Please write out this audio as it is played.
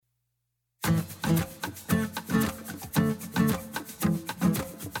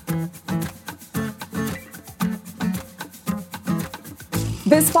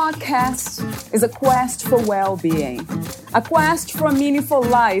This podcast is a quest for well-being, a quest for a meaningful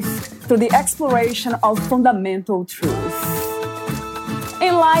life through the exploration of fundamental truth.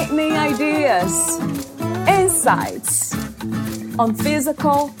 Enlightening ideas, insights on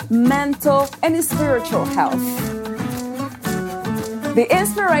physical, mental, and spiritual health. The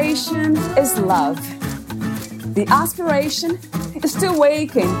inspiration is love. The aspiration is to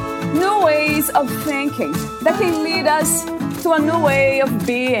awaken new ways of thinking that can lead us to a new way of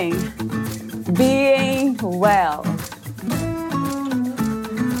being well.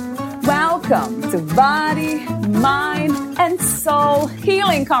 Welcome to Body, Mind, and Soul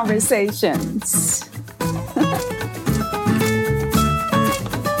Healing Conversations.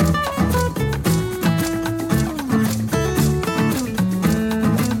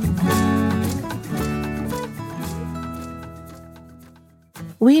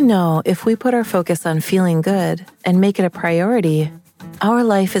 We know if we put our focus on feeling good and make it a priority, our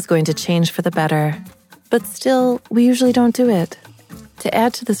life is going to change for the better. But still, we usually don't do it. To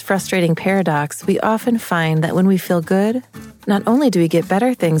add to this frustrating paradox, we often find that when we feel good, not only do we get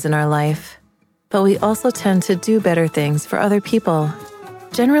better things in our life, but we also tend to do better things for other people.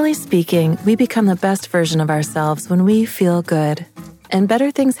 Generally speaking, we become the best version of ourselves when we feel good, and better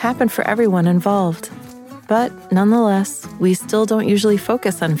things happen for everyone involved. But nonetheless, we still don't usually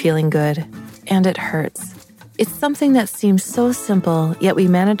focus on feeling good, and it hurts. It's something that seems so simple, yet we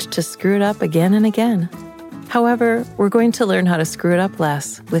manage to screw it up again and again. However, we're going to learn how to screw it up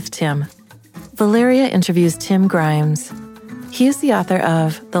less with Tim. Valeria interviews Tim Grimes. He is the author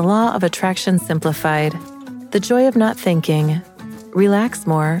of The Law of Attraction Simplified, The Joy of Not Thinking, Relax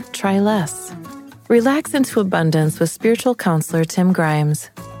More, Try Less. Relax into abundance with spiritual counselor Tim Grimes.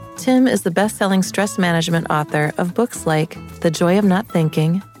 Tim is the best-selling stress management author of books like The Joy of Not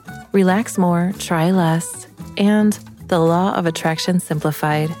Thinking, Relax More, Try Less, and The Law of Attraction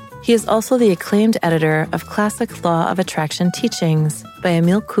Simplified. He is also the acclaimed editor of classic Law of Attraction teachings by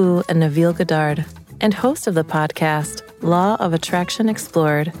Emile Coué and Neville Goddard, and host of the podcast Law of Attraction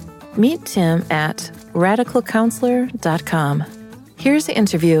Explored. Meet Tim at radicalcounselor.com. Here's the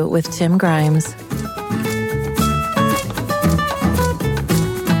interview with Tim Grimes.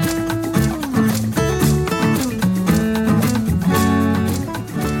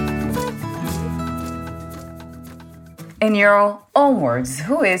 In your own words,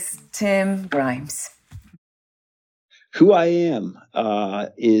 who is Tim Grimes? Who I am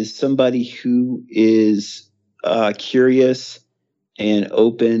is somebody who is curious and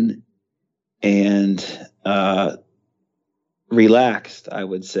open and relaxed, I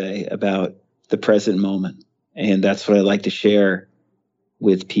would say, about the present moment. And that's what I like to share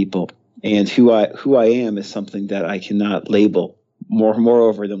with people. And who I am is something that I cannot label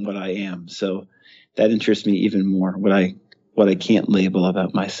moreover than what I am. So that interests me even more, what I can't label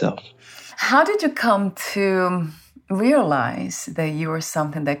about myself. How did you come to realize that you were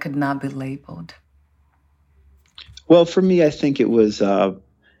something that could not be labeled? Well, for me, I think it was,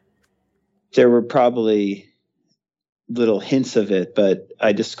 there were probably little hints of it, but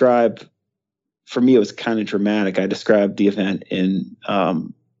for me, it was kind of dramatic. I described the event in,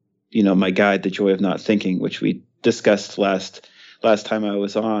 my guide, The Joy of Not Thinking, which we discussed last time I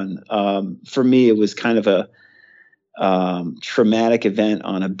was on. For me, it was kind of a traumatic event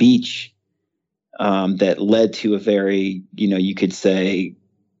on a beach that led to a very, you could say,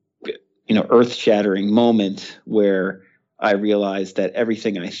 earth-shattering moment where I realized that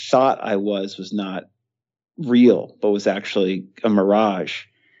everything I thought I was not real, but was actually a mirage,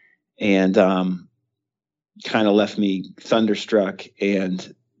 and kind of left me thunderstruck,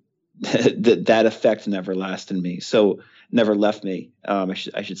 and that effect never left me. I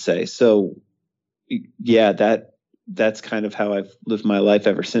should say. So, yeah, that's kind of how I've lived my life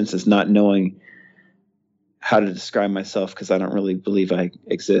ever since, is not knowing how to describe myself because I don't really believe I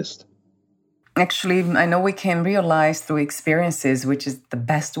exist. Actually, I know we can realize through experiences, which is the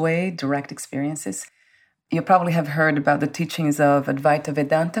best way, direct experiences. You probably have heard about the teachings of Advaita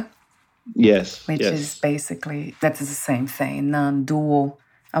Vedanta. Yes. Which is basically, that is the same thing, non-dual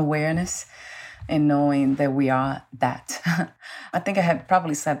awareness. And knowing that we are that. I think I have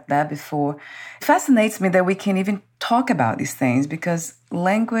probably said that before. It fascinates me that we can even talk about these things because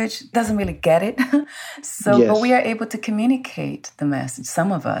language doesn't really get it. But we are able to communicate the message,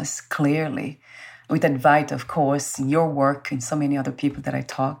 some of us, clearly. With Advaita, of course, your work and so many other people that I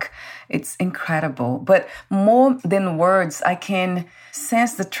talk, it's incredible. But more than words, I can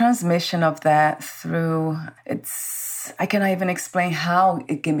sense the transmission of that through I cannot even explain how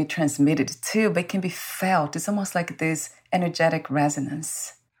it can be transmitted too, but it can be felt. It's almost like this energetic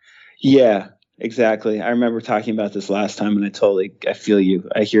resonance. Yeah, Exactly. I remember talking about this last time, and I feel you.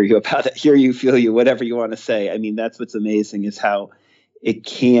 I hear you about it. Hear you, feel you, whatever you want to say. I mean, that's what's amazing is how it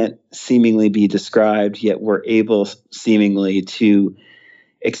can't seemingly be described, yet we're able seemingly to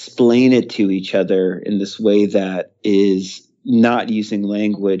explain it to each other in this way that is not using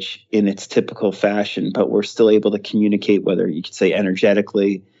language in its typical fashion, but we're still able to communicate, whether you could say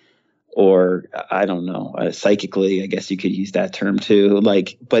energetically or I don't know, psychically, I guess you could use that term too.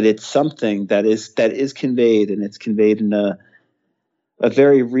 But it's something that is conveyed, and it's conveyed in a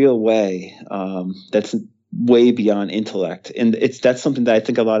very real way that's way beyond intellect. And that's something that I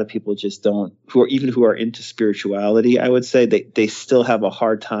think a lot of people just don't, who are into spirituality, I would say they still have a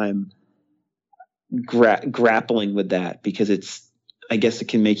hard time grappling with that, because I guess it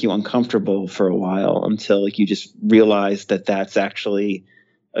can make you uncomfortable for a while until you just realize that that's actually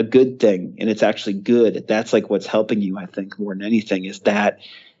a good thing, and it's actually good. That's what's helping you, I think, more than anything, is that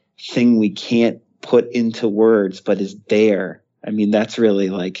thing we can't put into words, but is there. I mean, that's really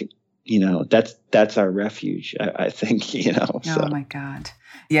that's our refuge, I think, So. Oh my God.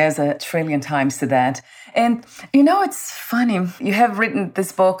 Yes, 1 trillion times to that. And, it's funny. You have written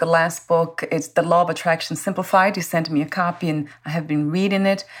this book, the last book, it's The Law of Attraction Simplified. You sent me a copy and I have been reading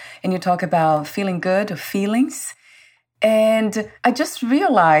it. And you talk about feeling good or feelings. And I just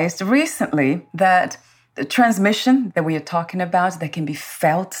realized recently that the transmission that we are talking about, that can be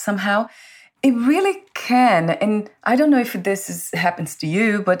felt somehow, it really can. And I don't know if happens to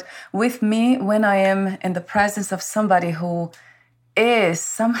you, but with me, when I am in the presence of somebody who is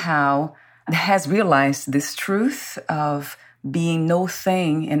somehow has realized this truth of being no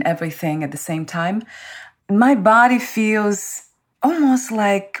thing and everything at the same time, my body feels almost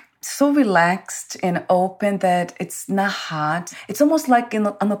so relaxed and open that it's not hot. It's almost like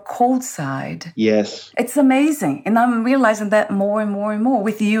on the cold side. Yes. It's amazing. And I'm realizing that more and more and more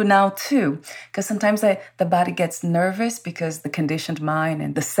with you now too. Because sometimes the body gets nervous because the conditioned mind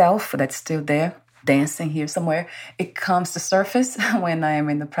and the self that's still there, dancing here somewhere, it comes to surface when I am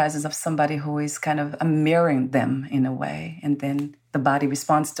in the presence of somebody who is kind of mirroring them in a way. And then the body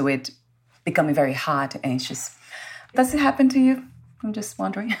responds to it, becoming very hot, anxious. Does it happen to you? I'm just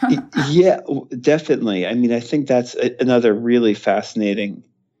wondering. Yeah, definitely. I mean, I think that's another really fascinating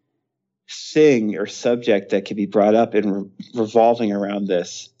thing or subject that could be brought up in revolving around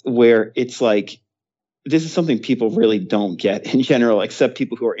this, where it's this is something people really don't get in general, except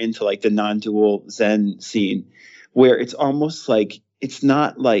people who are into the non-dual Zen scene, where it's almost it's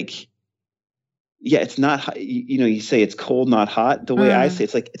not it's not, you say it's cold, not hot. The way I say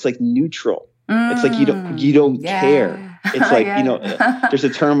it's neutral. It's you don't care. It's there's a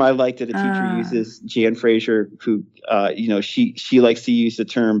term I like that a teacher uses, Jan Fraser, who, she likes to use the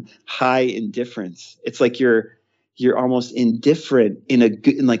term high indifference. It's you're almost indifferent in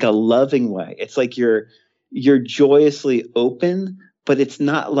a loving way. It's you're joyously open, but it's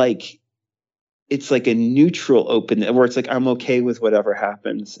not it's a neutral open where it's I'm okay with whatever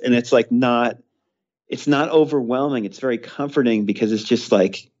happens. And it's it's not overwhelming. It's very comforting because it's just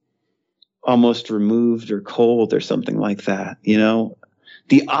almost removed or cold or something like that,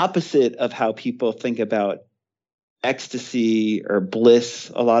 the opposite of how people think about ecstasy or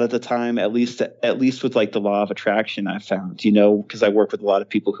bliss a lot of the time, at least with the law of attraction, I've found, because I work with a lot of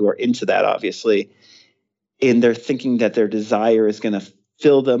people who are into that, obviously, and they're thinking that their desire is going to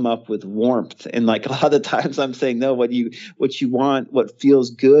fill them up with warmth. And a lot of times I'm saying, no, what you want, what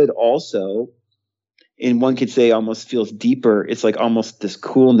feels good also, and one could say almost feels deeper. It's almost this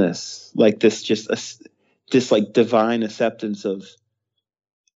coolness, this divine acceptance of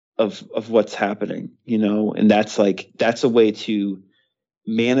what's happening, and that's a way to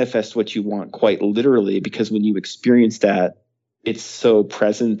manifest what you want quite literally, because when you experience that, it's so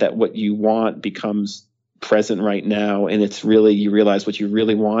present that what you want becomes present right now. And it's really, you realize what you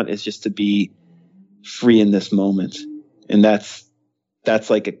really want is just to be free in this moment. And that's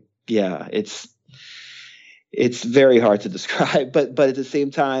it's very hard to describe, but at the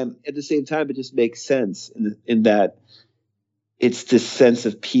same time, it just makes sense in that it's this sense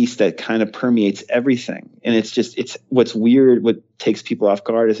of peace that kind of permeates everything. And it's what's weird, what takes people off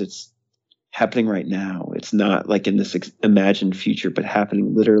guard is it's happening right now. It's not in this imagined future, but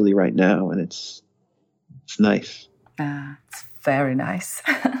happening literally right now. And it's nice. It's very nice.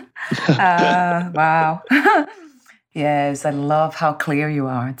 Wow. Yes, I love how clear you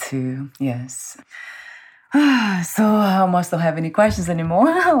are too. Yes. So I almost don't have any questions anymore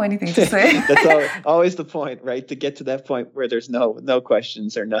or anything to say. That's always the point, right? To get to that point where there's no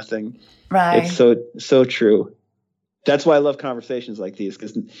questions or nothing. Right. It's so true. That's why I love conversations like these,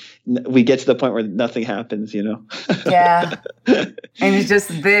 because we get to the point where nothing happens, Yeah. And it's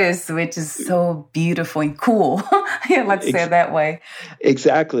just this, which is so beautiful and cool. Yeah, let's say it that way.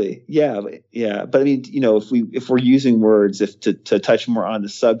 Exactly. Yeah. Yeah. But I mean, if we're using words, to touch more on the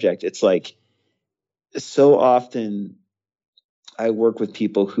subject, it's like so often I work with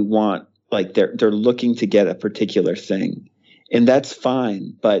people who want, like, they're looking to get a particular thing, and that's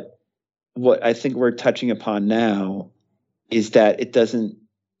fine. But what I think we're touching upon now is that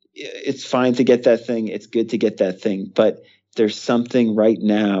it's fine to get that thing. It's good to get that thing, but there's something right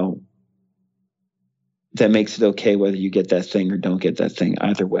now that makes it okay whether you get that thing or don't get that thing.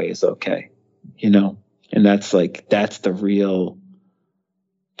 Either way is okay, and that's the real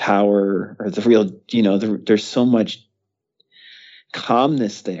power, or the real, there's so much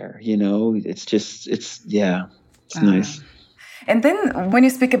calmness there, it's nice. And then when you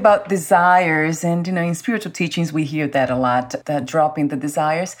speak about desires, and, in spiritual teachings, we hear that a lot, that dropping the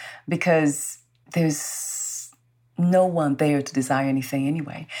desires, because there's no one there to desire anything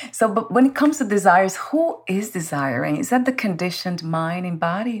anyway. So, but when it comes to desires, who is desiring? Is that the conditioned mind and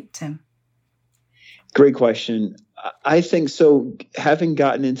body, Tim? Great question. I think so. Having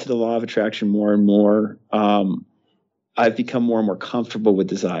gotten into the law of attraction more and more, I've become more and more comfortable with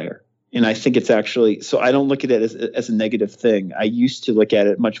desire. And I think it's actually, so I don't look at it as a negative thing. I used to look at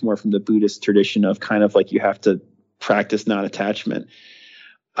it much more from the Buddhist tradition of kind of like you have to practice non-attachment.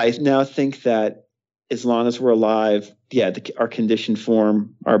 I now think that as long as we're alive, our conditioned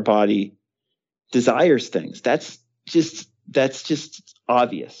form, our body desires things. That's just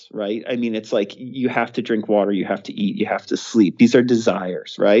obvious, right? I mean, it's like you have to drink water, you have to eat, you have to sleep. These are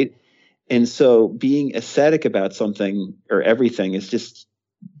desires, right? And so being ascetic about something or everything is just,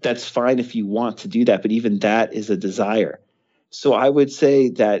 that's fine if you want to do that, but even that is a desire. So I would say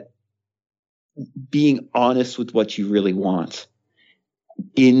that being honest with what you really want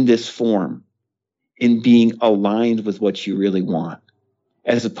in this form, in being aligned with what you really want,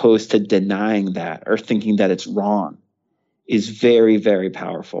 as opposed to denying that or thinking that it's wrong, is very, very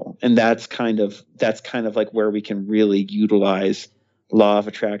powerful. And that's kind of like where we can really utilize law of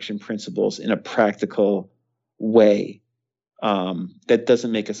attraction principles in a practical way. That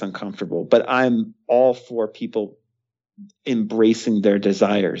doesn't make us uncomfortable. But I'm all for people embracing their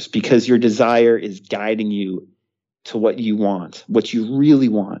desires, because your desire is guiding you to what you want, what you really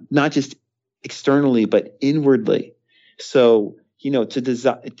want, not just externally, but inwardly. So,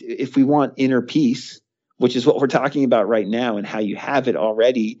 if we want inner peace, which is what we're talking about right now and how you have it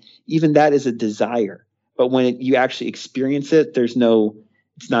already, even that is a desire. But when you actually experience it,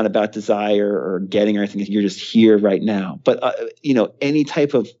 it's not about desire or getting or anything. You're just here right now. But, any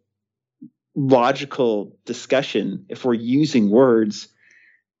type of logical discussion, if we're using words,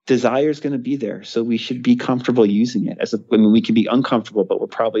 desire is going to be there. So we should be comfortable using it. We can be uncomfortable, but we're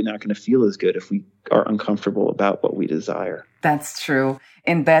probably not going to feel as good if we are uncomfortable about what we desire. That's true.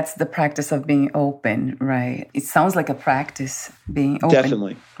 And that's the practice of being open, right? It sounds like a practice, being open.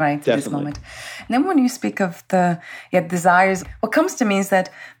 Definitely. Right, Definitely. At this moment. And then when you speak of the desires, what comes to me is that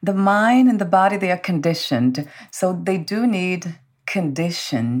the mind and the body, they are conditioned. So they do need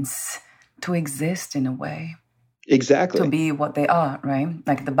conditions to exist in a way. Exactly. To be what they are, right?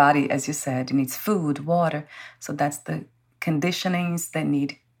 Like the body, as you said, it needs food, water. So that's the conditionings that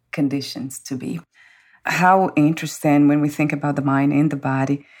need conditions to be. How interesting when we think about the mind and the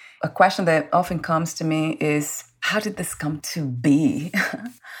body. A question that often comes to me is, how did this come to be?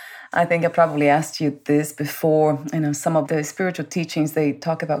 I think I probably asked you this before. Some of the spiritual teachings, they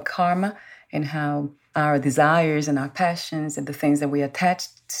talk about karma and how our desires and our passions and the things that we attach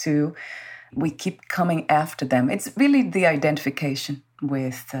to, we keep coming after them. It's really the identification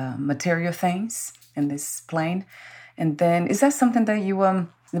with material things in this plane. And then, is that something that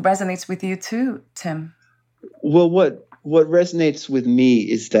that resonates with you too, Tim? Well, what resonates with me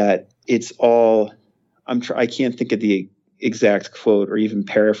is that it's all, I can't think of the exact quote or even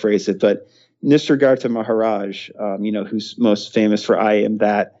paraphrase it, but Nisargadatta Maharaj, who's most famous for I Am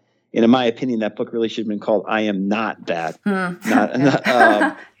That. And in my opinion, that book really should have been called I Am Not That.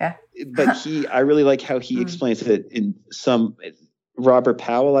 Yeah. But I really like how he explains it in Robert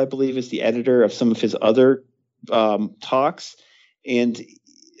Powell, I believe, is the editor of some of his other talks. And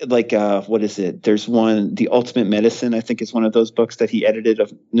what is it? There's one, The Ultimate Medicine, I think is one of those books that he edited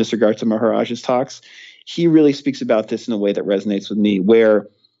of Nisargadatta Maharaj's talks. He really speaks about this in a way that resonates with me, where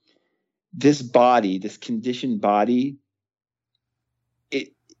this body, this conditioned body,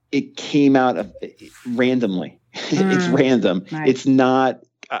 it came out of randomly. It's random. Right. It's not,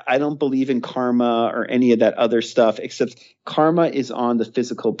 I don't believe in karma or any of that other stuff, except karma is on the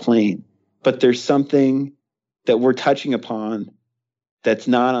physical plane. But there's something that we're touching upon that's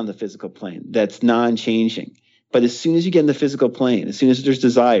not on the physical plane, that's non-changing. But as soon as you get in the physical plane, as soon as there's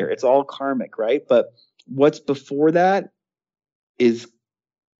desire, it's all karmic, right? But what's before that is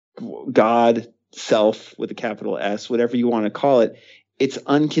God, self with a capital S, whatever you want to call it. It's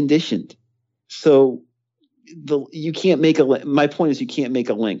unconditioned. So you can't make my point is you can't make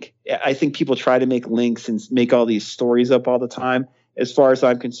a link. I think people try to make links and make all these stories up all the time. As far as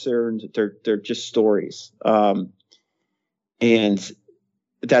I'm concerned, they're just stories. And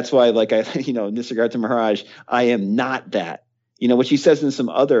that's why, like Nisargadatta Maharaj, I am not that. What she says in some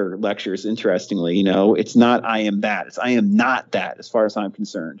other lectures, interestingly, it's not I am that. It's I am not that as far as I'm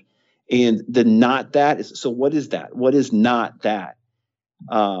concerned. And the not that is, so what is that? What is not that?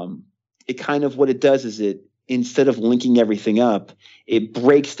 It kind of, what it does is it, instead of linking everything up, it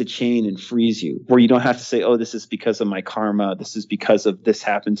breaks the chain and frees you, where you don't have to say, oh, this is because of my karma. This is because of this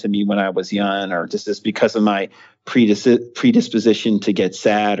happened to me when I was young, or this is because of my predisposition to get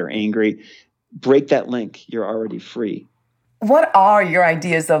sad or angry. Break that link. You're already free. What are your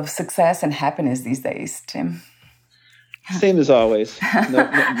ideas of success and happiness these days, Tim? Same as always.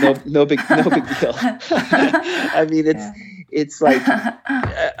 No big deal. I mean, it's like,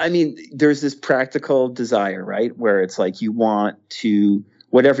 I mean, there's this practical desire, right? Where it's like you want to,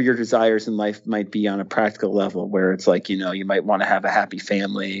 whatever your desires in life might be on a practical level, where it's like, you might want to have a happy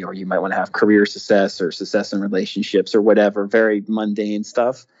family, or you might want to have career success or success in relationships or whatever, very mundane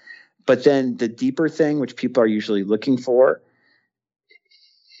stuff. But then the deeper thing, which people are usually looking for,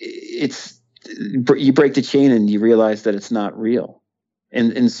 you break the chain and you realize that it's not real.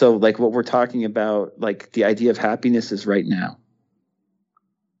 And so like what we're talking about, like the idea of happiness is right now.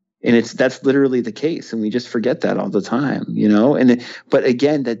 And that's literally the case. And we just forget that all the time, but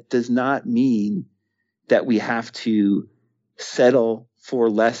again, that does not mean that we have to settle for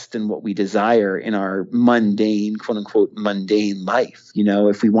less than what we desire in our mundane, quote unquote, mundane life.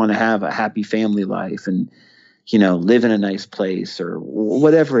 If we want to have a happy family life and, live in a nice place or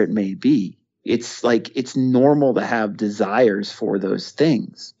whatever it may be, it's like, it's normal to have desires for those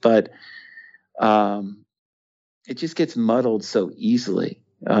things, but it just gets muddled so easily.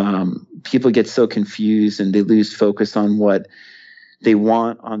 People get so confused and they lose focus on what they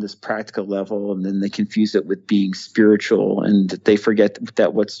want on this practical level, and then they confuse it with being spiritual, and they forget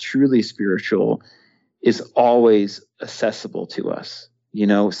that what's truly spiritual is always accessible to us.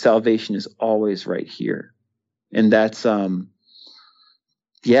 Salvation is always right here. And that's, I mean,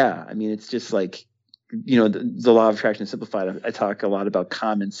 it's just like, the Law of Attraction Simplified. I talk a lot about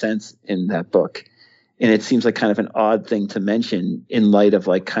common sense in that book. And it seems like kind of an odd thing to mention in light of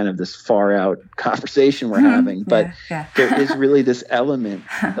like kind of this far out conversation we're having. But there is really this element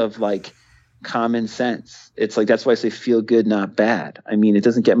of like common sense. It's like, that's why I say feel good, not bad. I mean, it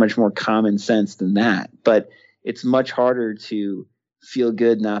doesn't get much more common sense than that, but it's much harder to feel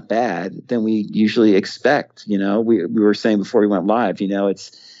good, not bad than we usually expect. We were saying before we went live,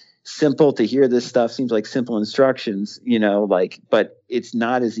 it's simple to hear this stuff, seems like simple instructions, but it's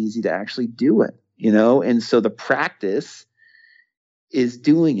not as easy to actually do it. And so the practice is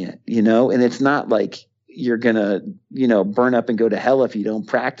doing it, and it's not like you're going to, burn up and go to hell if you don't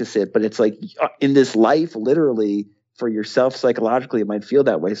practice it. But it's like in this life, literally for yourself, psychologically, it might feel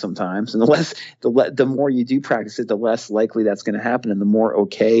that way sometimes. And the more you do practice it, the less likely that's going to happen. And the more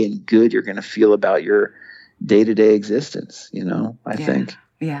okay and good you're going to feel about your day-to-day existence, I think.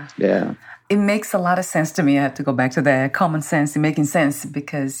 Yeah. Yeah. It makes a lot of sense to me. I have to go back to the common sense and making sense,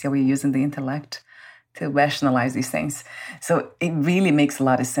 because we're using the intellect to rationalize these things. So it really makes a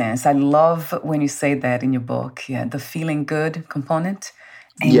lot of sense. I love when you say that in your book, the feeling good component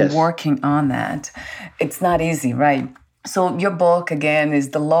and working on that. It's not easy, right? So your book, again,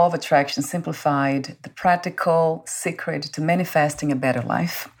 is The Law of Attraction Simplified, the practical secret to manifesting a better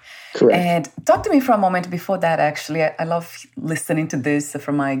life. Correct. And talk to me for a moment before that, actually. I love listening to this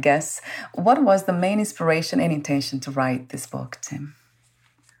from my guests. What was the main inspiration and intention to write this book, Tim?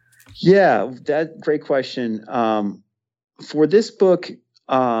 Yeah, great question. For this book,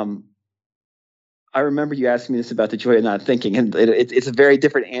 I remember you asking me this about the joy of not thinking, and it's a very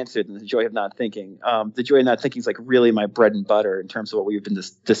different answer than the joy of not thinking. The joy of not thinking is like really my bread and butter in terms of what we've been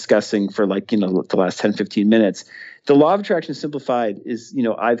discussing for the last 10, 15 minutes. The Law of Attraction Simplified is,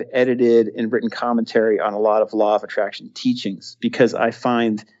 I've edited and written commentary on a lot of Law of Attraction teachings, because I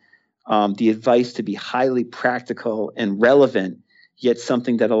find the advice to be highly practical and relevant, yet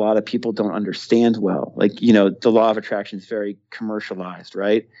something that a lot of people don't understand well. Like, the Law of Attraction is very commercialized,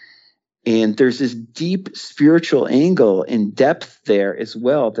 right? And there's this deep spiritual angle and depth there as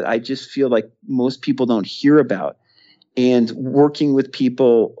well that I just feel like most people don't hear about. And working with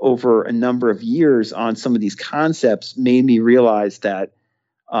people over a number of years on some of these concepts made me realize that,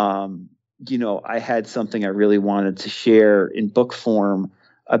 I had something I really wanted to share in book form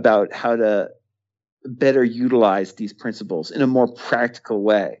about how to better utilize these principles in a more practical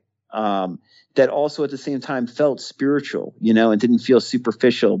way. That also at the same time felt spiritual, and didn't feel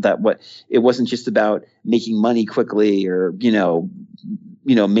superficial, it wasn't just about making money quickly or,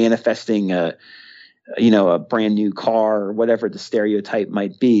 manifesting a brand new car or whatever the stereotype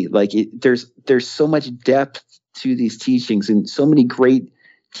might be. Like there's so much depth to these teachings and so many great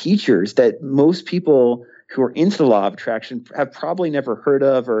teachers that most people who are into the law of attraction have probably never heard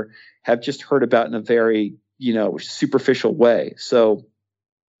of or have just heard about in a very, superficial way. So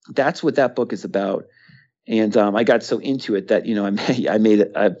that's what that book is about. And I got so into it that,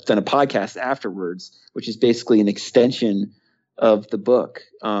 I've done a podcast afterwards, which is basically an extension of the book,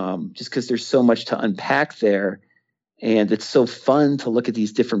 just because there's so much to unpack there. And it's so fun to look at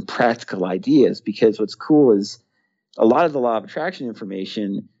these different practical ideas, because what's cool is a lot of the law of attraction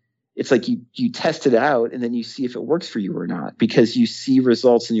information, it's like you test it out and then you see if it works for you or not, because you see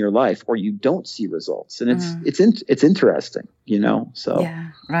results in your life or you don't see results. And it's interesting, so.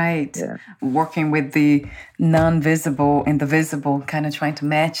 Yeah, right. Yeah. Working with the non-visible and the visible, kind of trying to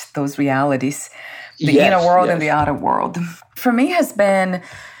match those realities, the inner world and the outer world. For me has been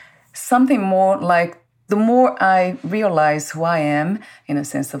something more like, the more I realize who I am in a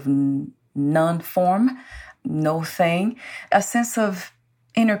sense of non-form, no thing, a sense of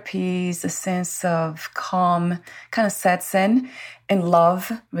inner peace, a sense of calm kind of sets in, and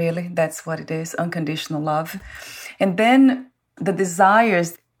love, really, that's what it is, unconditional love. And then the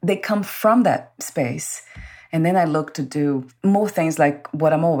desires, they come from that space. And then I look to do more things like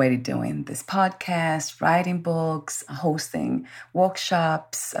what I'm already doing, this podcast, writing books, hosting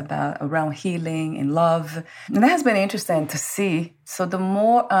workshops around healing and love. And that has been interesting to see. So the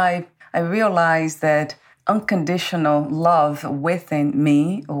more I realize that unconditional love within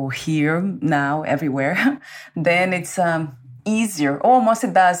me, or here, now, everywhere, then it's easier, almost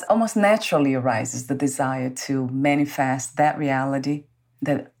naturally arises the desire to manifest that reality,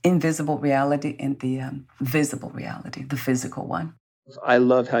 that invisible reality, in the visible reality, the physical one. I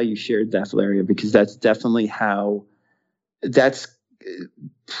love how you shared that, Valeria, because that's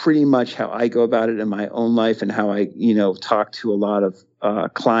pretty much how I go about it in my own life, and how I, talk to a lot of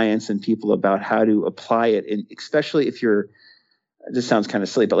clients and people about how to apply it. And especially if this sounds kind of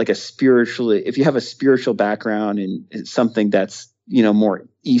silly, but if you have a spiritual background and it's something that's, more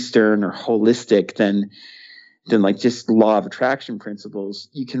Eastern or holistic than like just law of attraction principles,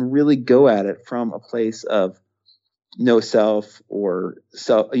 you can really go at it from a place of no self or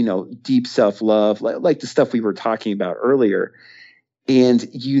deep self-love, like the stuff we were talking about earlier. And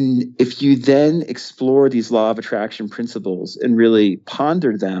if you then explore these law of attraction principles and really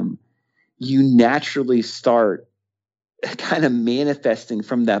ponder them, you naturally start kind of manifesting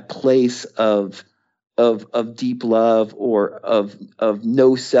from that place of deep love or of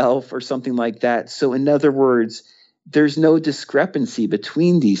no self or something like that. So in other words, there's no discrepancy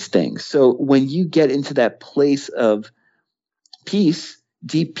between these things. So when you get into that place of peace,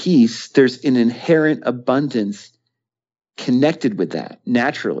 deep peace, there's an inherent abundance connected with that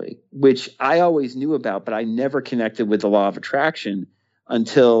naturally, which I always knew about, but I never connected with the law of attraction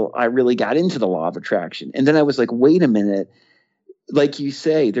until I really got into the law of attraction. And then I was like, wait a minute, like you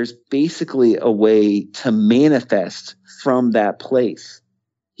say, there's basically a way to manifest from that place.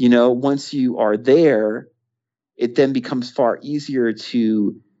 Once you are there, it then becomes far easier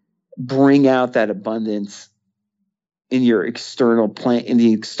to bring out that abundance in your external plane, in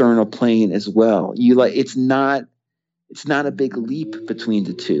the external plane as well. It's not a big leap between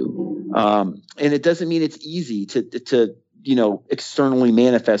the two. And it doesn't mean it's easy to externally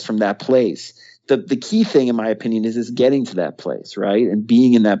manifest from that place. The key thing, in my opinion, is getting to that place, right? And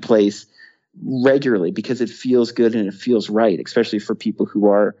being in that place regularly, because it feels good and it feels right, especially for people who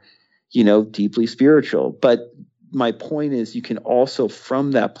are, deeply spiritual. But my point is, you can also,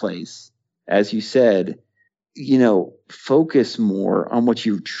 from that place, as you said, focus more on what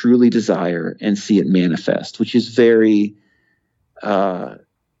you truly desire and see it manifest, which is very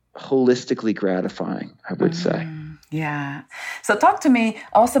holistically gratifying, I would say. Yeah. So talk to me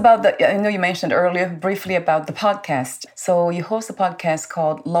also about I know you mentioned earlier briefly about the podcast. So you host a podcast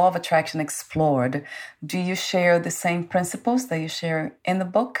called Law of Attraction Explored. Do you share the same principles that you share in the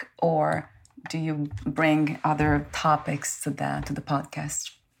book, or do you bring other topics to the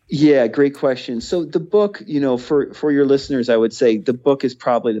podcast? Yeah, great question. So the book, for your listeners, I would say the book is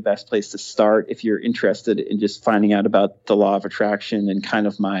probably the best place to start if you're interested in just finding out about the law of attraction and kind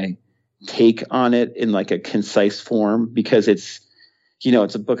of my take on it in like a concise form, because it's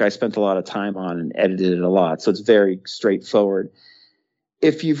a book I spent a lot of time on and edited it a lot. So it's very straightforward.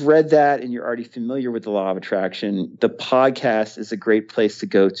 If you've read that and you're already familiar with the law of attraction, the podcast is a great place to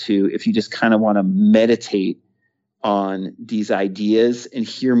go to if you just kind of want to meditate on these ideas and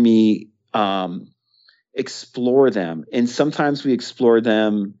hear me explore them. And sometimes we explore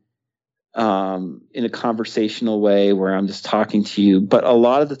them in a conversational way where I'm just talking to you. But a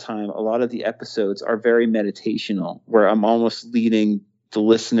lot of the time, a lot of the episodes are very meditational, where I'm almost leading the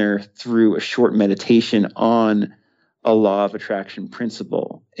listener through a short meditation on a law of attraction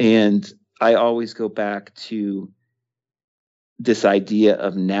principle. And I always go back to this idea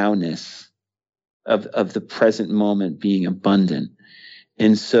of nowness, of the present moment being abundant.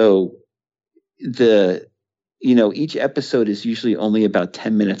 And so each episode is usually only about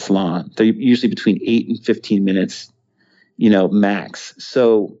 10 minutes long. They're usually between 8 and 15 minutes, max.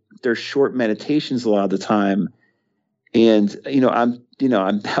 So they're short meditations a lot of the time. And, I'm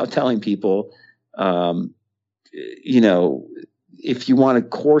now telling people, if you want a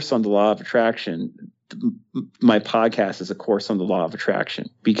course on the law of attraction, my podcast is a course on the law of attraction,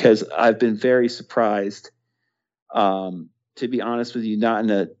 because I've been very surprised, to be honest with you, not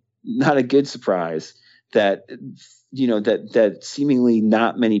a good surprise, that that seemingly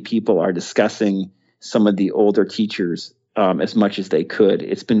not many people are discussing some of the older teachers as much as they could.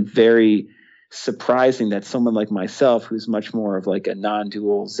 It's been very surprising that someone like myself, who's much more of like a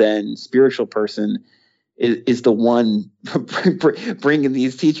non-dual Zen spiritual person, is the one bringing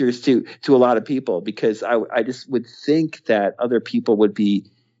these teachers to a lot of people, because I just would think that other people would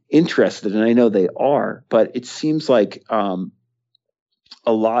be interested, and I know they are, but it seems like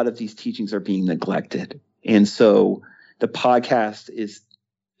a lot of these teachings are being neglected. And so the podcast is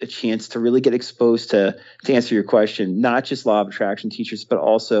a chance to really get exposed to answer your question, not just law of attraction teachers, but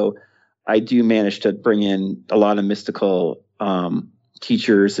also I do manage to bring in a lot of mystical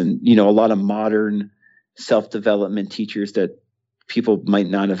teachers and, a lot of modern self-development teachers that people might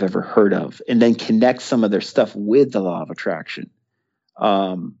not have ever heard of, and then connect some of their stuff with the law of attraction.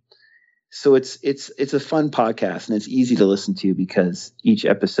 So it's a fun podcast, and it's easy to listen to because each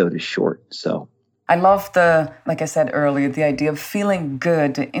episode is short. So I love like I said earlier, the idea of feeling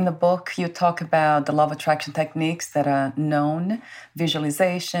good. In the book, you talk about the law of attraction techniques that are known: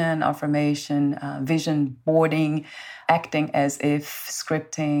 visualization, affirmation, vision boarding, acting as if,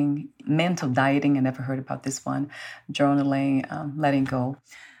 scripting, mental dieting. I never heard about this one. Journaling, letting go.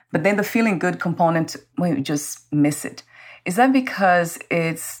 But then the feeling good component, we just miss it. Is that because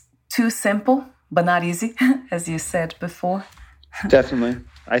it's too simple, but not easy, as you said before? Definitely.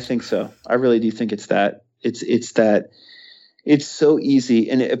 I think so. I really do think it's that. It's that it's so easy.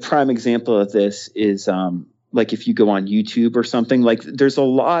 And a prime example of this is like if you go on YouTube or something, like there's a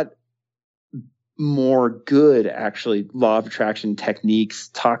lot more good, actually, law of attraction techniques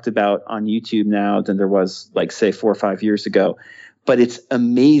talked about on YouTube now than there was, like, say, 4 or 5 years ago. But it's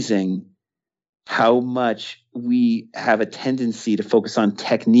amazing how much we have a tendency to focus on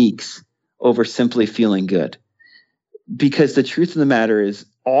techniques over simply feeling good. Because the truth of the matter is,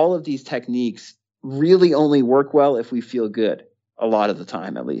 all of these techniques really only work well if we feel good, a lot of the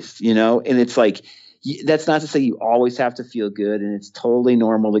time, at least, and it's like, that's not to say you always have to feel good, and it's totally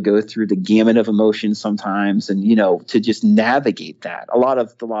normal to go through the gamut of emotions sometimes, and to just navigate that. A lot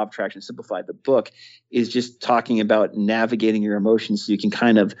of the Law of Attraction Simplified, the book, is just talking about navigating your emotions so you can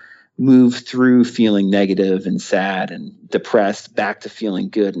kind of move through feeling negative and sad and depressed back to feeling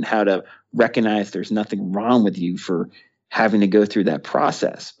good, and how to recognize there's nothing wrong with you for having to go through that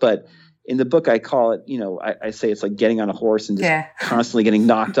process. But in the book, I call it, I say it's like getting on a horse and just constantly getting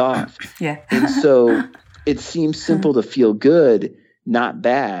knocked off. Yeah. And so it seems simple to feel good, not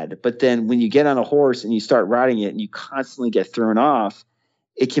bad. But then when you get on a horse and you start riding it and you constantly get thrown off,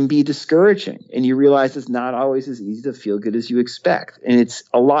 it can be discouraging. And you realize it's not always as easy to feel good as you expect. And it's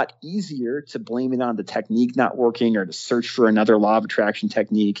a lot easier to blame it on the technique not working, or to search for another law of attraction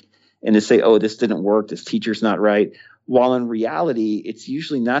technique and to say, oh, this didn't work, this teacher's not right. While in reality, it's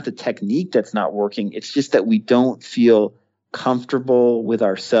usually not the technique that's not working. It's just that we don't feel comfortable with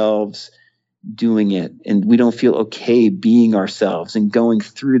ourselves doing it. And we don't feel okay being ourselves and going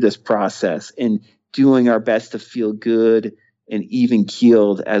through this process and doing our best to feel good and even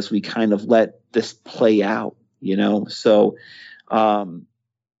keeled as we kind of let this play out, So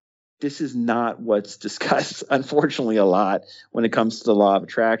this is not what's discussed, unfortunately, a lot when it comes to the law of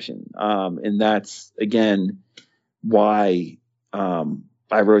attraction. And that's, again, why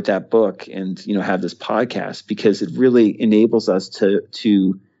I wrote that book and have this podcast, because it really enables us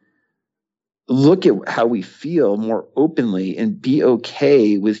to look at how we feel more openly and be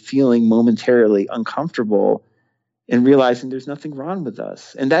okay with feeling momentarily uncomfortable and realizing there's nothing wrong with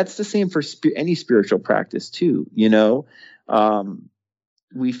us. And that's the same for any spiritual practice too.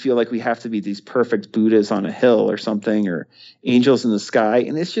 We feel like we have to be these perfect Buddhas on a hill or something, or angels in the sky.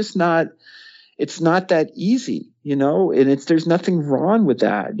 And it's just not, it's not that easy, and there's nothing wrong with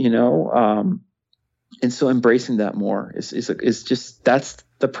that, and so embracing that more is just, that's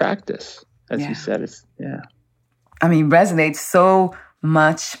the practice. As you said, resonates so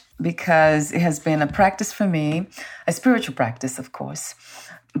much because it has been a practice for me, a spiritual practice, of course.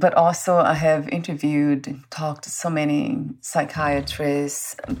 But also I have interviewed and talked to so many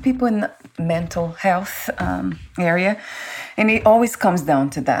psychiatrists, people in the mental health area. And it always comes down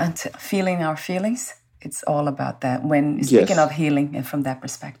to that, feeling our feelings. It's all about that when speaking of healing and from that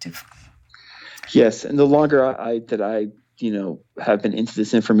perspective. Yes. And the longer I have been into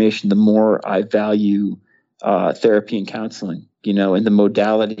this information, the more I value therapy and counseling, and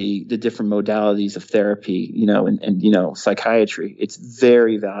the different modalities of therapy, and psychiatry. It's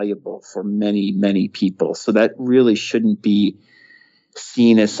very valuable for many, many people. So that really shouldn't be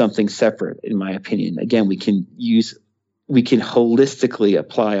seen as something separate, in my opinion. Again, we can holistically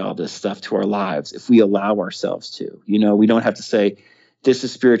apply all this stuff to our lives if we allow ourselves to. We don't have to say, this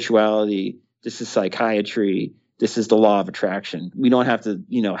is spirituality, this is psychiatry, this is the law of attraction. We don't have to,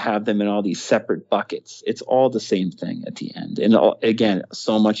 have them in all these separate buckets. It's all the same thing at the end. And again,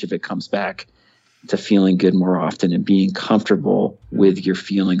 so much of it comes back to feeling good more often and being comfortable with your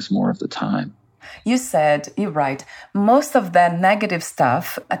feelings more of the time. You said, you're right, most of that negative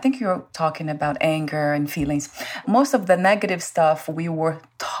stuff, I think you're talking about anger and feelings. Most of the negative stuff we were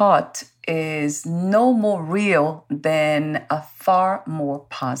taught is no more real than a far more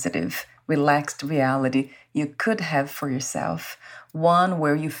positive, relaxed reality you could have for yourself, one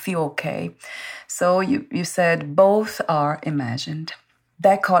where you feel okay. So you said both are imagined.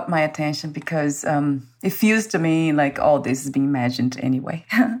 That caught my attention because it feels to me like all this is being imagined anyway.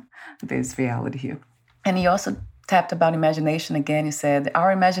 There's reality here. And you also tapped about imagination again. You said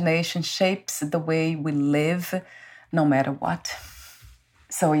our imagination shapes the way we live no matter what.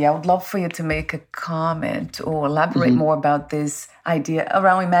 So I would love for you to make a comment or elaborate more about this idea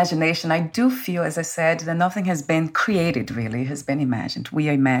around imagination. I do feel, as I said, that nothing has been created, really. It has been imagined. We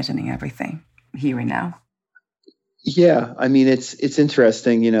are imagining everything here and now. Yeah, it's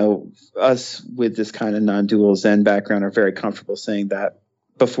interesting, us with this kind of non-dual Zen background are very comfortable saying that.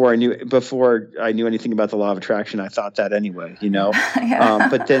 Before I knew anything about the law of attraction, I thought that anyway, Yeah.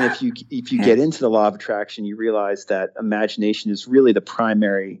 But then if you get into the law of attraction, you realize that imagination is really the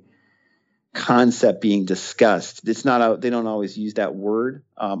primary concept being discussed. It's not, they don't always use that word.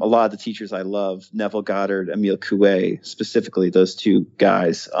 A lot of the teachers I love, Neville Goddard, Emile Coué, specifically those two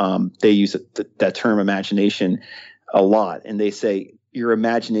guys, they use that term imagination a lot. And they say your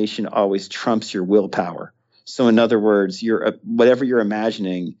imagination always trumps your willpower. So in other words, whatever you're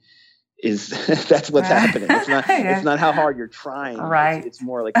imagining is that's what's happening. It's not it's not how hard you're trying. Right. It's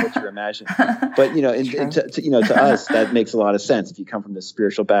more like what you're imagining. But to us that makes a lot of sense. If you come from this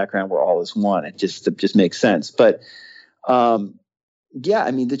spiritual background where all is one, it just makes sense. But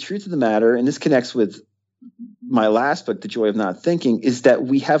the truth of the matter, and this connects with my last book, The Joy of Not Thinking, is that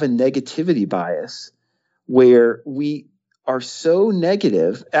we have a negativity bias where we are so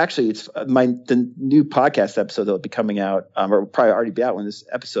negative. Actually, it's the new podcast episode that will be coming out, or will probably already be out when this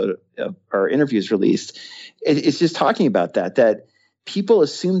episode of our interview is released. It's just talking about that people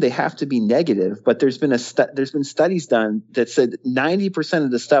assume they have to be negative, but there's been studies done that said 90%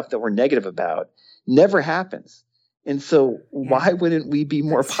 of the stuff that we're negative about never happens. And so why wouldn't we be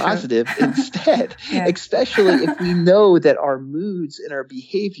more positive instead? Especially if we know that our moods and our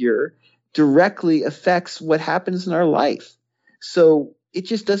behavior directly affects what happens in our life. So it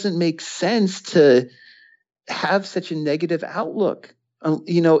just doesn't make sense to have such a negative outlook.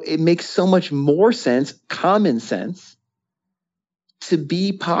 It makes so much more sense, common sense, to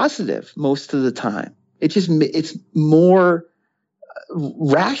be positive most of the time. It's more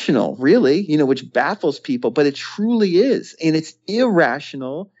rational, really, which baffles people, but it truly is. And it's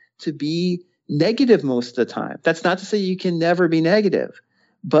irrational to be negative most of the time. That's not to say you can never be negative,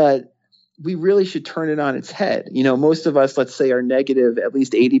 but we really should turn it on its head. Most of us, let's say, are negative at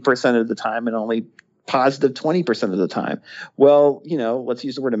least 80% of the time and only positive 20% of the time. Well, let's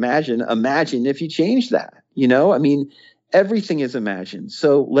use the word imagine. Imagine if you change that, everything is imagined.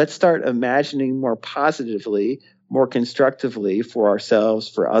 So let's start imagining more positively, more constructively for ourselves,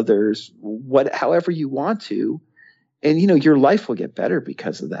 for others, however you want to. And, your life will get better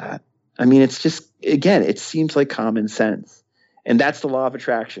because of that. It's just, again, it seems like common sense. And that's the law of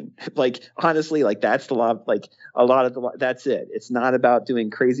attraction. Like, honestly, like that's the law, like a lot of that's it. It's not about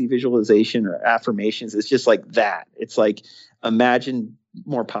doing crazy visualization or affirmations. It's just like that. It's like, imagine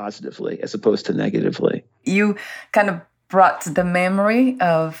more positively as opposed to negatively. You kind of brought the memory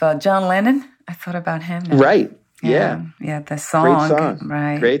of John Lennon. I thought about him now. Right. Yeah. Yeah, the song. Great song.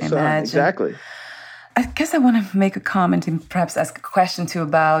 Right. Great song. Imagine. Exactly. I guess I want to make a comment and perhaps ask a question too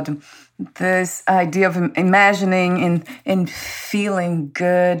about this idea of imagining and feeling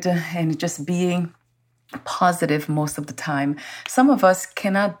good and just being positive most of the time. Some of us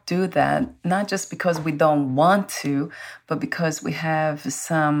cannot do that, not just because we don't want to, but because we have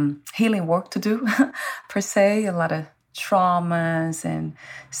some healing work to do, per se, a lot of traumas and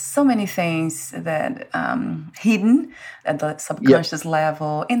so many things that hidden at the subconscious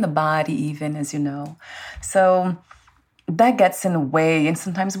level, in the body even, as you know. So that gets in the way, and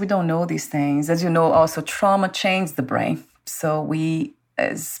sometimes we don't know these things. As you know, also trauma changes the brain. So we,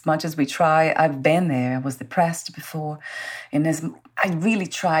 as much as we try, I've been there. I was depressed before, and I really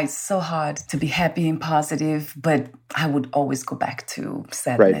tried so hard to be happy and positive, but I would always go back to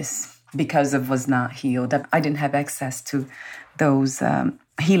sadness. Right. Because it was not healed. I didn't have access to those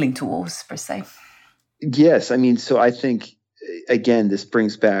healing tools, per se. Yes. I mean, so I think, again, this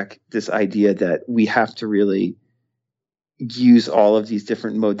brings back this idea that we have to really use all of these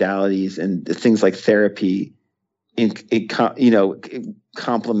different modalities and things like therapy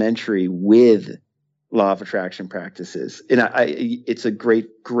complementary with law of attraction practices. And it's a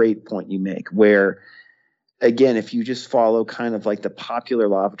great point you make, where again, if you just follow kind of like the popular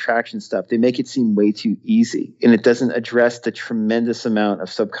law of attraction stuff, they make it seem way too easy, and it doesn't address the tremendous amount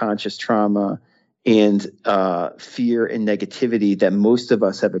of subconscious trauma and fear and negativity that most of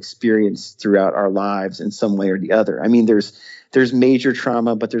us have experienced throughout our lives in some way or the other. I mean, there's major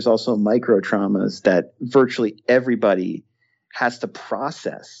trauma, but there's also micro traumas that virtually everybody has to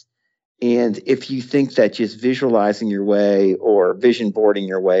process. And if you think that just visualizing your way or vision boarding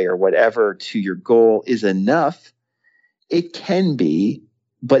your way or whatever to your goal is enough, it can be,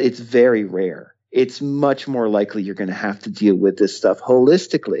 but it's very rare. It's much more likely you're going to have to deal with this stuff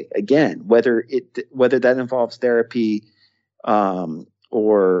holistically. Again, whether that involves therapy, or,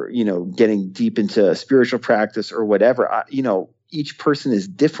 getting deep into a spiritual practice or whatever, each person is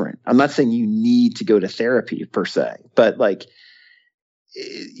different. I'm not saying you need to go to therapy per se, but like,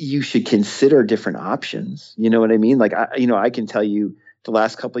 you should consider different options. You know what I mean? Like, I can tell you the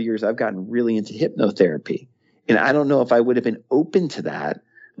last couple of years, I've gotten really into hypnotherapy, and I don't know if I would have been open to that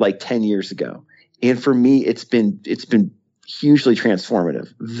like 10 years ago. And for me, it's been hugely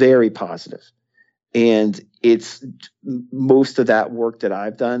transformative, very positive. And it's most of that work that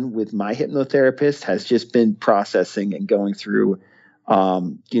I've done with my hypnotherapist has just been processing and going through,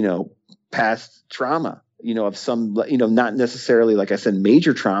 past trauma, of some, not necessarily, like I said,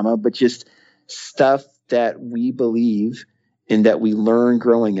 major trauma, but just stuff that we believe and that we learn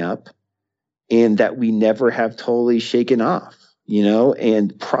growing up and that we never have totally shaken off,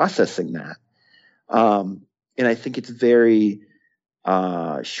 and processing that. And I think it's very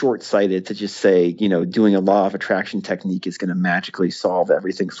short-sighted to just say, doing a law of attraction technique is going to magically solve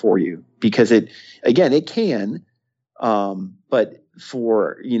everything for you, because it can, but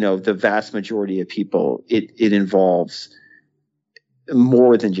for, the vast majority of people, it involves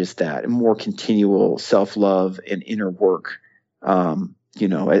more than just that, and more continual self-love and inner work.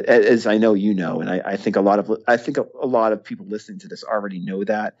 As I know, and I think a lot of people listening to this already know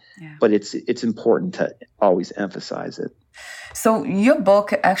that, but it's important to always emphasize it. So your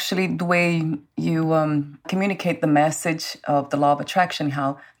book, actually, the way you communicate the message of the law of attraction,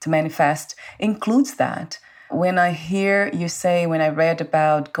 how to manifest, includes that. When I hear you say, when I read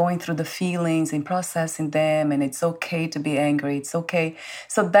about going through the feelings and processing them, and it's okay to be angry, it's okay.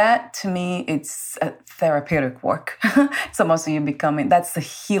 So that, to me, it's a therapeutic work. So most of you that's the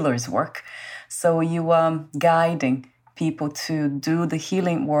healer's work. So you guiding people to do the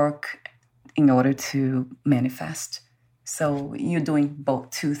healing work in order to manifest. So you're doing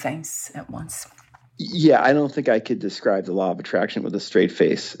both, two things at once. Yeah, I don't think I could describe the law of attraction with a straight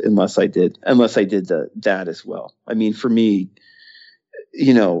face unless I did that as well. I mean, for me,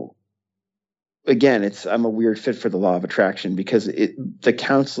 again, I'm a weird fit for the law of attraction, because the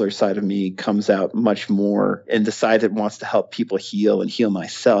counselor side of me comes out much more, and the side that wants to help people heal and heal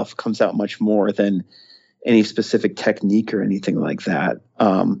myself comes out much more than any specific technique or anything like that.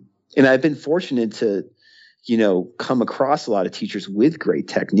 And I've been fortunate to come across a lot of teachers with great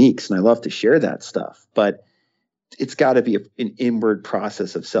techniques, and I love to share that stuff. But it's got to be an inward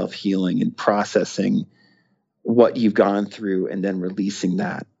process of self-healing and processing what you've gone through and then releasing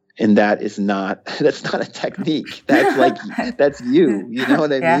that. And that's not a technique. That's like, that's you, you know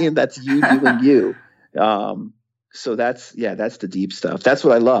what I mean? That's you doing you. So that's the deep stuff. That's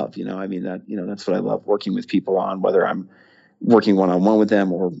what I love. I mean, that's what I love working with people on, whether I'm working one-on-one with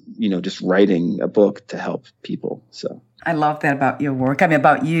them or, just writing a book to help people. So I love that about your work. I mean,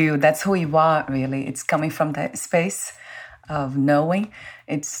 about you, that's who you are, really. It's coming from that space of knowing.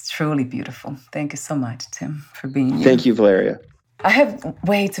 It's truly beautiful. Thank you so much, Tim, for being here. Thank you, Valeria. I have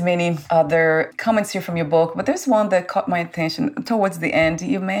way too many other comments here from your book, but there's one that caught my attention towards the end.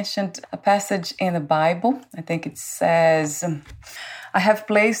 You mentioned a passage in the Bible. I think it says, I have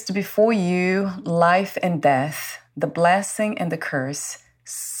placed before you life and death, the blessing and the curse.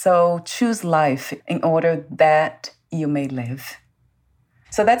 So choose life in order that you may live.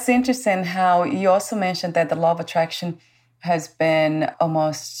 So that's interesting how you also mentioned that the law of attraction has been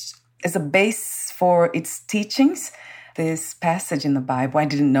almost as a base for its teachings. This passage in the Bible, I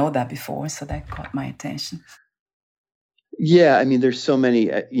didn't know that before, so that caught my attention. Yeah, I mean, there's so many.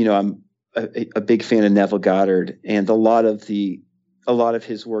 I'm a big fan of Neville Goddard, and a lot of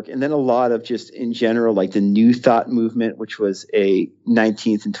his work, and then a lot of just in general, like the New Thought movement, which was a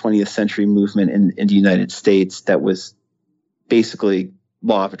 19th and 20th century movement in the United States that was basically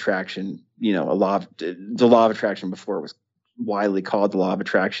law of attraction. The law of attraction before it was widely called the law of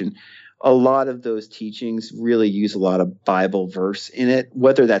attraction. A lot of those teachings really use a lot of Bible verse in it.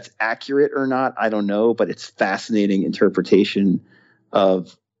 Whether that's accurate or not, I don't know, but it's fascinating interpretation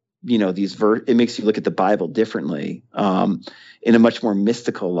of, these it makes you look at the Bible differently, in a much more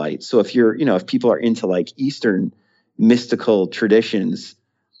mystical light. So if people are into like Eastern mystical traditions,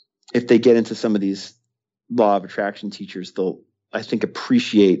 if they get into some of these law of attraction teachers, they'll, I think,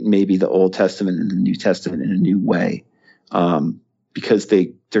 appreciate maybe the Old Testament and the New Testament in a new way. Because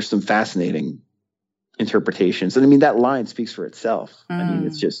there's some fascinating interpretations. And I mean, that line speaks for itself. I mean,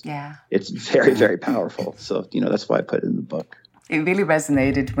 it's just, it's very, very powerful. So, that's why I put it in the book. It really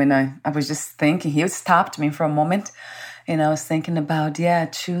resonated when I was just thinking. He stopped me for a moment and I was thinking about,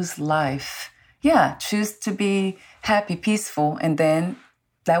 choose life. Yeah, choose to be happy, peaceful, and then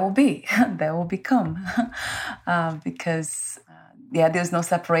that will become. Because, there's no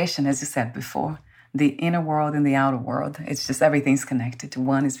separation, as you said before. The inner world and the outer world. It's just everything's connected.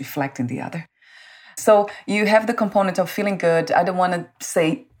 One is reflecting the other. So you have the component of feeling good. I don't want to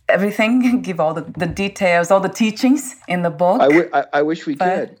say everything, give all the details, all the teachings in the book. I wish we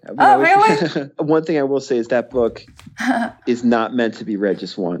could. Really? One thing I will say is that book is not meant to be read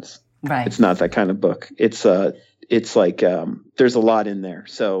just once. Right. It's not that kind of book. It's like there's a lot in there.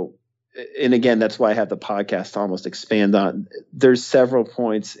 So, and again, that's why I have the podcast to almost expand on. There's several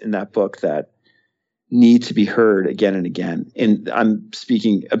points in that book that need to be heard again and again. And I'm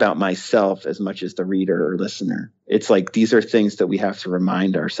speaking about myself as much as the reader or listener. It's like, these are things that we have to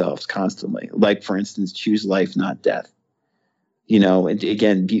remind ourselves constantly. Like, for instance, choose life, not death. And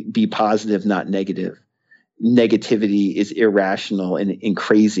again, be positive, not negative. Negativity is irrational and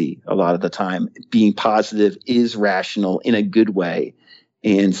crazy a lot of the time. Being positive is rational in a good way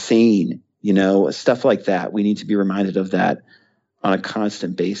and sane, stuff like that. We need to be reminded of that on a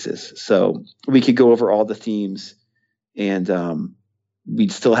constant basis. So we could go over all the themes, and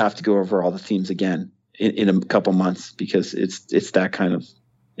we'd still have to go over all the themes again in a couple months because it's that kind of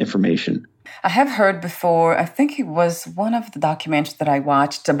information. I have heard before, I think it was one of the documentaries that I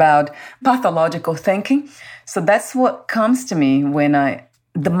watched about pathological thinking. So that's what comes to me when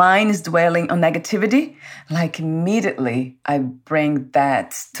the mind is dwelling on negativity. Like, immediately I bring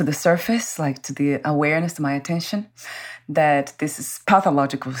that to the surface, like to the awareness, to my attention, that this is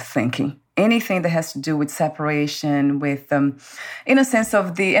pathological thinking. Anything that has to do with separation, with, in a sense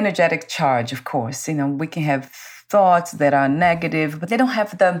of the energetic charge, of course. We can have thoughts that are negative, but they don't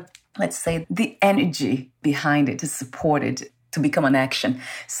have the, let's say, the energy behind it to support it, to become an action.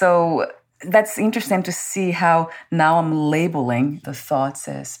 So that's interesting to see how now I'm labeling the thoughts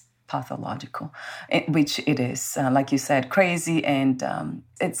as pathological, which it is, like you said, crazy, and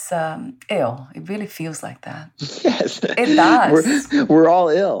it's ill. It really feels like that. Yes, it does. We're all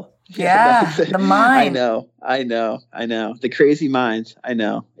ill. Yeah, the mind. I know. The crazy mind. I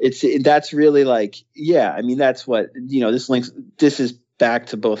know. That's really like, I mean, that's what, this is back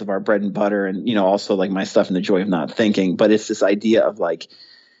to both of our bread and butter and, also like my stuff in The Joy of Not Thinking. But it's this idea of like,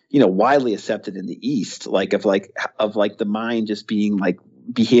 widely accepted in the East, like of the mind just being like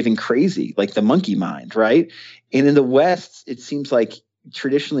behaving crazy, like the monkey mind, right? And in the West, it seems like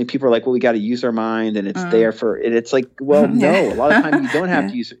traditionally people are like, well, we got to use our mind and it's there for, and it's like, well, no, a lot of times you don't have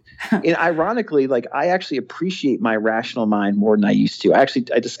to use it. And ironically, like I actually appreciate my rational mind more than I used to. I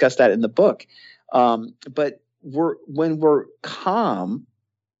discussed that in the book. But when we're calm,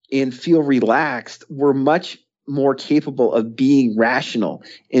 and feel relaxed, we're much more capable of being rational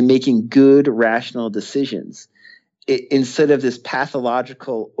and making good, rational decisions instead of this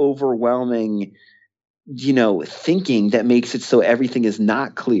pathological, overwhelming, thinking that makes it so everything is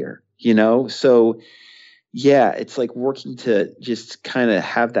not clear, So, yeah, it's like working to just kind of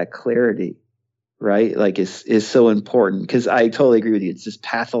have that clarity, right? Like is so important, because I totally agree with you. It's this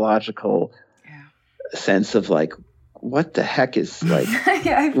pathological sense of like, what the heck is like,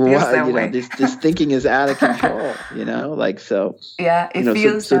 yeah, it feels that way. This thinking is out of control, like, so. Yeah, it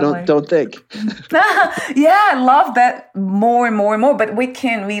feels so that way. Don't think. Yeah, I love that more and more and more, but we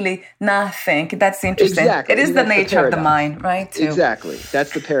can't really not think. That's interesting. Exactly. It is the nature of the mind, right? Too. Exactly.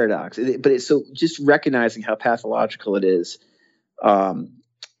 That's the paradox. But it's so just recognizing how pathological it is, and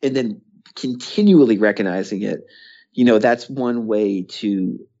then continually recognizing it, that's one way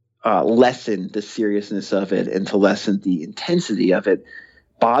to lessen the seriousness of it and to lessen the intensity of it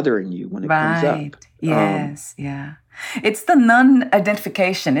bothering you when it comes up. Yes, yeah. It's the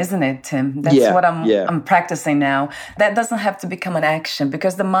non-identification, isn't it, Tim? That's what I'm practicing now. That doesn't have to become an action,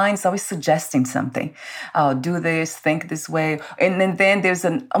 because the mind's always suggesting something. Oh, do this, think this way. And then there's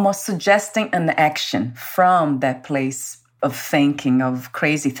almost suggesting an action from that place of thinking, of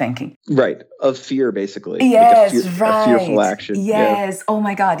crazy thinking. Right. Of fear, basically. Yes, a fearful action. Yes. Yeah. Oh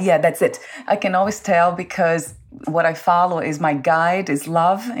my God. Yeah, that's it. I can always tell, because what I follow is my guide is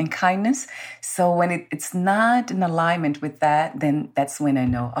love and kindness. So when it's not in alignment with that, then that's when I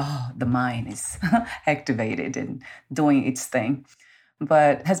know, the mind is activated and doing its thing.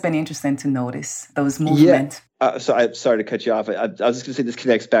 But it has been interesting to notice those movements. Yeah. So I'm sorry to cut you off. I was just going to say this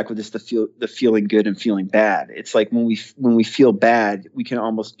connects back with just the feeling good and feeling bad. It's like when we feel bad, we can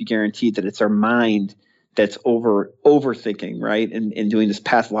almost be guaranteed that it's our mind that's overthinking, right? And doing this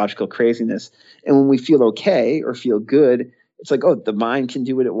pathological craziness. And when we feel okay or feel good, it's like, the mind can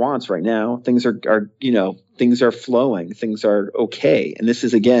do what it wants right now. Things are things are flowing. Things are okay. And this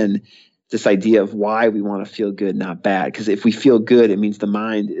is, again, this idea of why we want to feel good, not bad. Because if we feel good, it means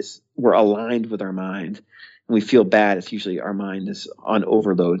we're aligned with our mind. When we feel bad, it's usually our mind is on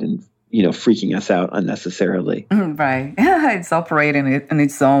overload and, freaking us out unnecessarily. Right. It's operating in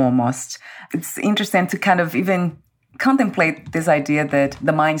its own almost. It's interesting to kind of even contemplate this idea that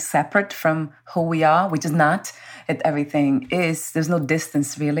the mind's separate from who we are, which is not. Everything is. There's no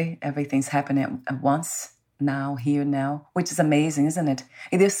distance, really. Everything's happening at once. Now, here, now, which is amazing, isn't it?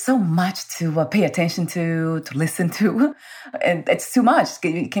 There's so much to pay attention to listen to, and it's too much.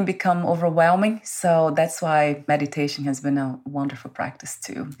 It can become overwhelming. So that's why meditation has been a wonderful practice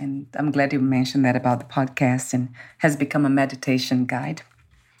too. And I'm glad you mentioned that about the podcast and has become a meditation guide.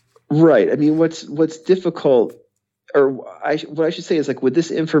 Right. I mean, what's difficult, or what I should say is, like, with this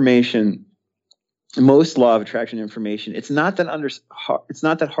information, most law of attraction information, it's not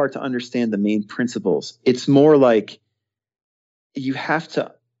that hard to understand the main principles. It's more like you have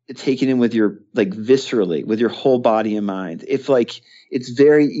to take it in with your, like, viscerally, with your whole body and mind. If, like, it's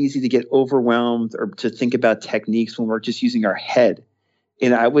very easy to get overwhelmed or to think about techniques when we're just using our head.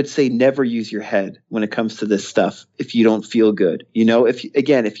 And I would say never use your head when it comes to this stuff if you don't feel good.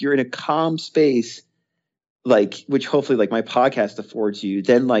 If you're in a calm space, like, which hopefully, like, my podcast affords you,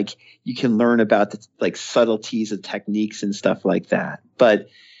 then, like, you can learn about the, like, subtleties of techniques and stuff like that. But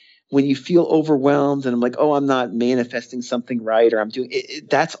when you feel overwhelmed and I'm like, I'm not manifesting something right, or I'm doing it,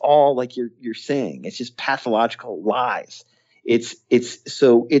 that's all, like, you're saying. It's just pathological lies. It's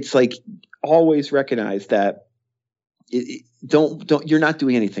like, always recognize that you're not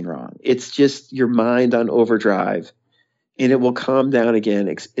doing anything wrong. It's just your mind on overdrive. And it will calm down again,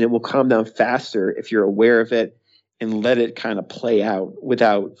 and it will calm down faster if you're aware of it and let it kind of play out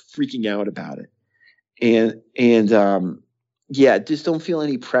without freaking out about it. And just don't feel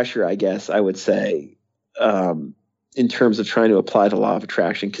any pressure, I guess I would say, in terms of trying to apply the law of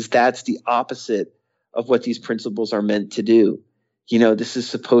attraction, because that's the opposite of what these principles are meant to do.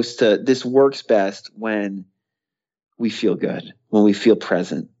 This works best when we feel good, when we feel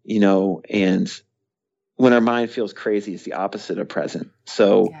present, and when our mind feels crazy, it's the opposite of present.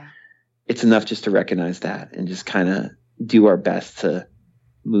 So it's enough just to recognize that and just kind of do our best to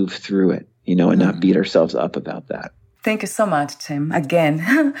move through it, and not beat ourselves up about that. Thank you so much, Tim,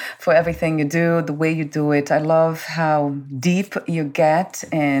 again, for everything you do, the way you do it. I love how deep you get.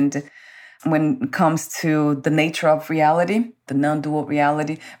 And when it comes to the nature of reality, the non-dual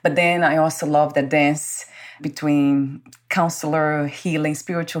reality, but then I also love the dance between counselor healing,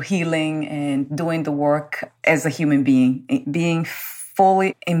 spiritual healing, and doing the work as a human being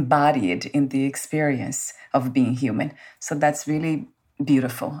fully embodied in the experience of being human. So that's really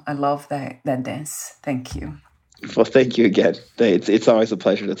beautiful. I love that dance. Thank you. Well, thank you again. It's always a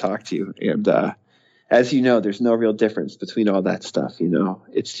pleasure to talk to you. And as you know, there's no real difference between all that stuff.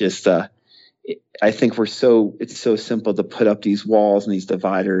 It's just I think it's so simple to put up these walls and these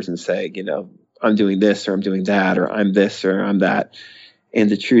dividers and say, I'm doing this or I'm doing that, or I'm this or I'm that. And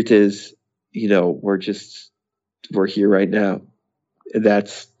the truth is, we're here right now.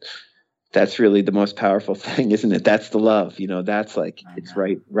 That's really the most powerful thing, isn't it? That's the love, that's like, it's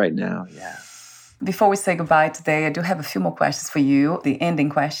right now. Yeah. Before we say goodbye today, I do have a few more questions for you, the ending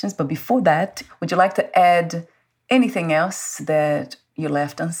questions. But before that, would you like to add anything else that you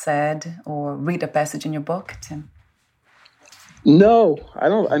left unsaid or read a passage in your book, Tim? No, I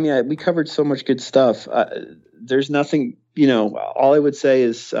don't. I mean, we covered so much good stuff. There's nothing, all I would say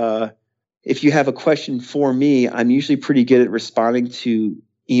is if you have a question for me, I'm usually pretty good at responding to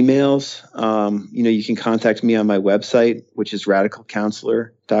emails. You can contact me on my website, which is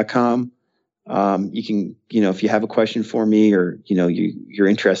radicalcounselor.com. You can, if you have a question for me or, you're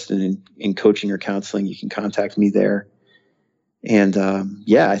interested in coaching or counseling, you can contact me there. And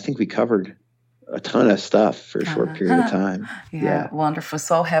I think we covered a ton of stuff for a short period of time. Yeah, wonderful.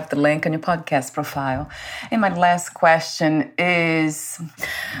 So I'll have the link on your podcast profile. And my last question is,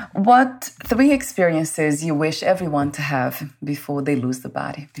 what 3 experiences you wish everyone to have before they lose the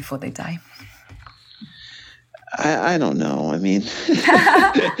body, before they die? I don't know. I mean,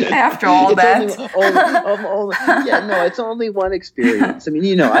 after all that, it's only one experience. I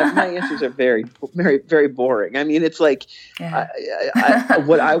mean, my answers are very, very, very boring. I mean, it's like,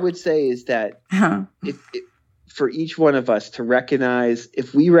 what I would say is that for each one of us to recognize,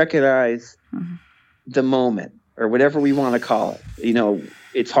 if we recognize the moment or whatever we want to call it,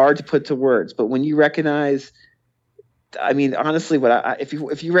 it's hard to put to words, but when you recognize, I mean, honestly,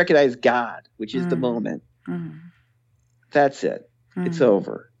 if you recognize God, which is the moment, that's it. It's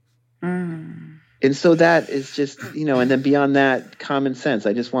over. And so that is just, and then beyond that, common sense.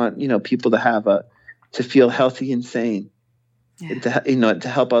 I just want, people to feel healthy and sane, and to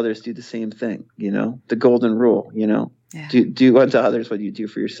help others do the same thing, the golden rule, do unto others what you do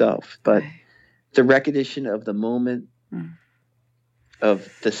for yourself. But the recognition of the moment, of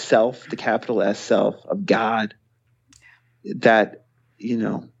the self, the capital S self, of God, that,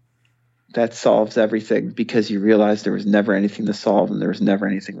 that solves everything, because you realize there was never anything to solve and there was never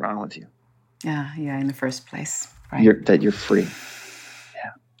anything wrong with you. Yeah, in the first place. Right. That you're free.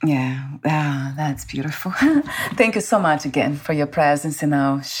 Yeah, that's beautiful. Thank you so much again for your presence in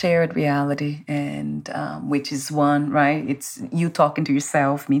our shared reality, and which is one, right? It's you talking to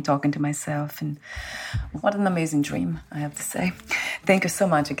yourself, me talking to myself, and what an amazing dream, I have to say. Thank you so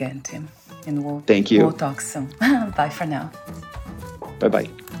much again, Tim. And thank you. We'll talk soon. Bye for now. Bye-bye. Bye.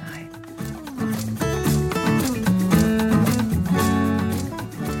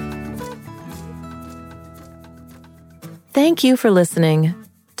 Thank you for listening.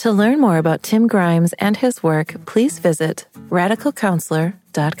 To learn more about Tim Grimes and his work, please visit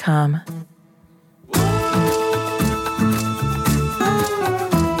radicalcounselor.com.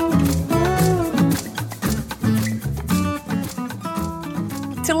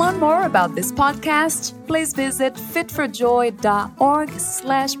 To learn more about this podcast, please visit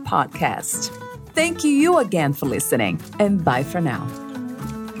fitforjoy.org/podcast. Thank you again for listening, and bye for now.